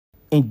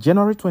In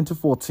January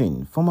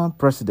 2014, former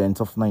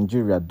President of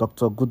Nigeria,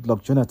 Dr.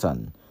 Goodluck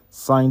Jonathan,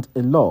 signed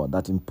a law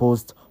that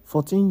imposed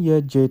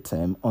 14-year jail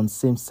term on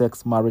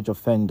same-sex marriage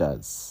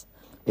offenders.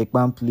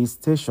 Ekpan police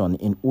station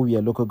in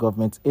Uvwie Local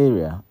Government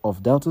Area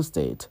of Delta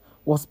State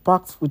was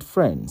packed with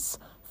friends,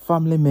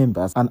 family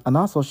members, and an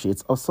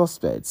associate of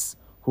suspects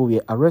who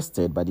were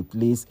arrested by the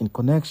police in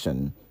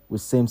connection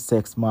with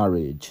same-sex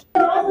marriage.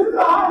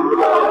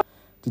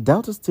 The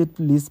Delta State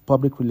Police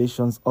Public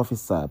Relations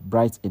Officer,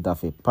 Bright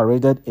Edafe,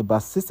 paraded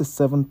about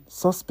 67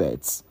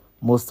 suspects,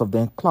 most of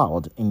them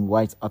clad in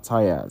white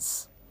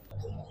attires.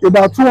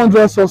 About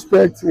 200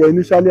 suspects were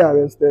initially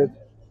arrested.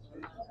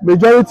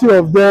 Majority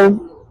of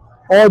them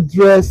all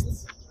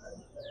dressed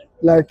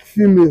like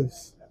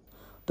females.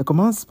 The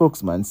command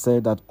spokesman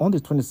said that on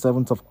the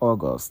 27th of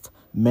August,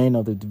 men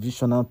of the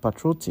divisional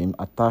patrol team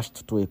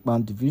attached to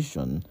Ekpan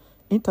Division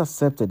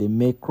intercepted a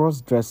male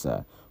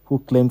cross-dresser who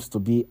claimed to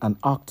be an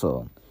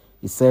actor.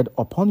 He said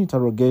upon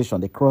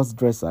interrogation, the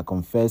cross-dresser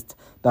confessed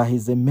that he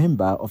is a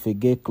member of a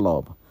gay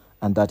club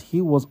and that he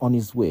was on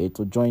his way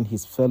to join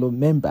his fellow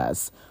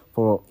members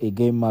for a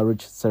gay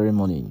marriage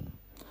ceremony.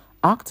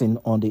 Acting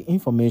on the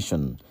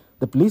information,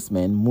 the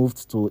policemen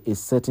moved to a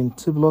certain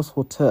Tibulus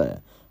hotel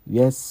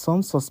where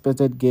some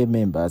suspected gay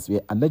members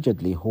were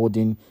allegedly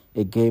holding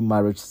a gay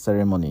marriage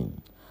ceremony.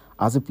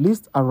 As the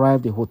police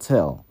arrived at the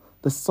hotel,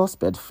 the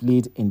suspect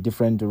fled in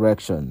different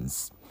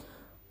directions.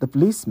 The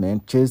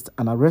policemen chased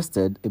and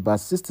arrested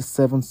about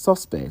 67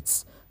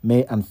 suspects,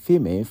 male and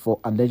female, for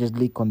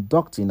allegedly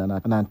conducting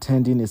and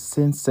attending a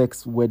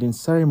same-sex wedding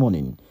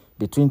ceremony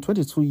between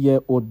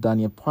 22-year-old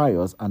Daniel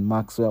Pius and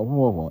Maxwell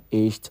Wowo,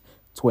 aged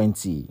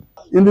 20.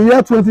 In the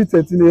year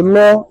 2013,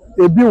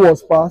 a bill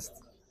was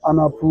passed and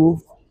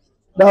approved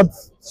that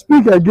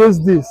speak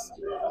against this.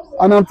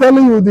 And I'm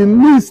telling you, the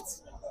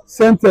least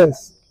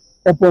sentence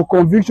upon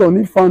conviction,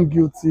 if found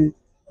guilty,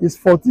 is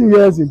 14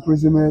 years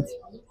imprisonment.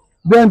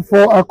 Then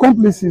for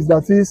accomplices,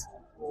 that is,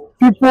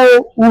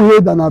 people who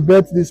aid and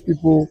abet these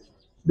people,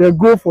 they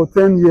go for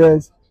 10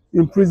 years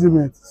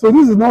imprisonment. So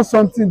this is not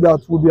something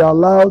that will be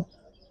allowed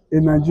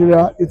in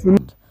Nigeria. It will.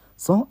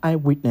 Some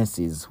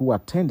eyewitnesses who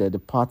attended the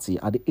party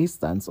at the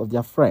instance of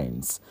their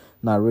friends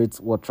narrate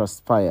what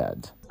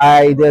transpired.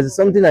 There's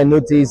something I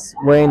noticed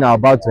when I'm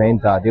about to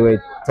enter. They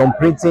were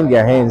thumbprinting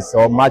their hands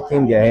or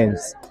marking their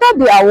hands. After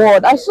the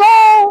award, I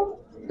saw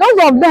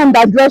those of them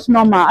that dress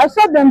normal. I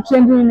saw them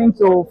changing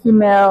into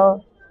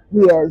female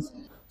wears.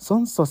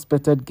 Some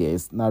suspected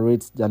guests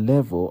narrate their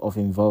level of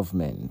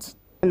involvement.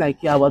 I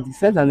was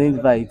sent an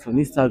invite on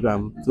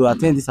Instagram to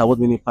attend this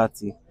award-winning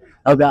party.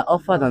 I'll be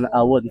offered an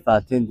award if I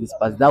attend this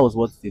party. That was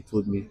what they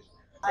told me.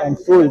 I'm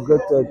so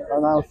regretted,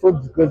 and I'm so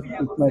disgraced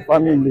with my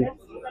family.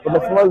 But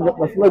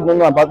the small don't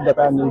know about that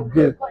I'm a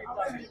gay.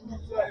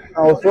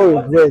 I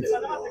also regret.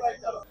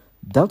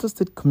 Delta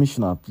State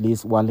Commissioner of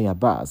Police Wale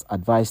Abbas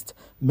advised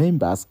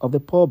members of the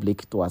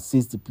public to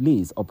assist the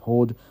police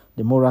uphold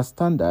the moral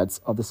standards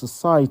of the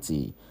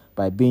society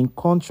by being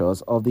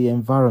conscious of the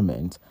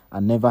environment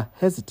and never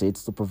hesitate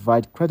to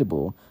provide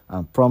credible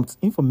and prompt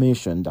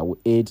information that will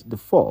aid the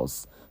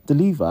force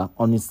deliver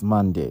on its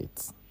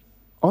mandate.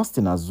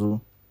 Austin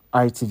Azu,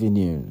 ITV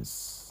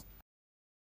News.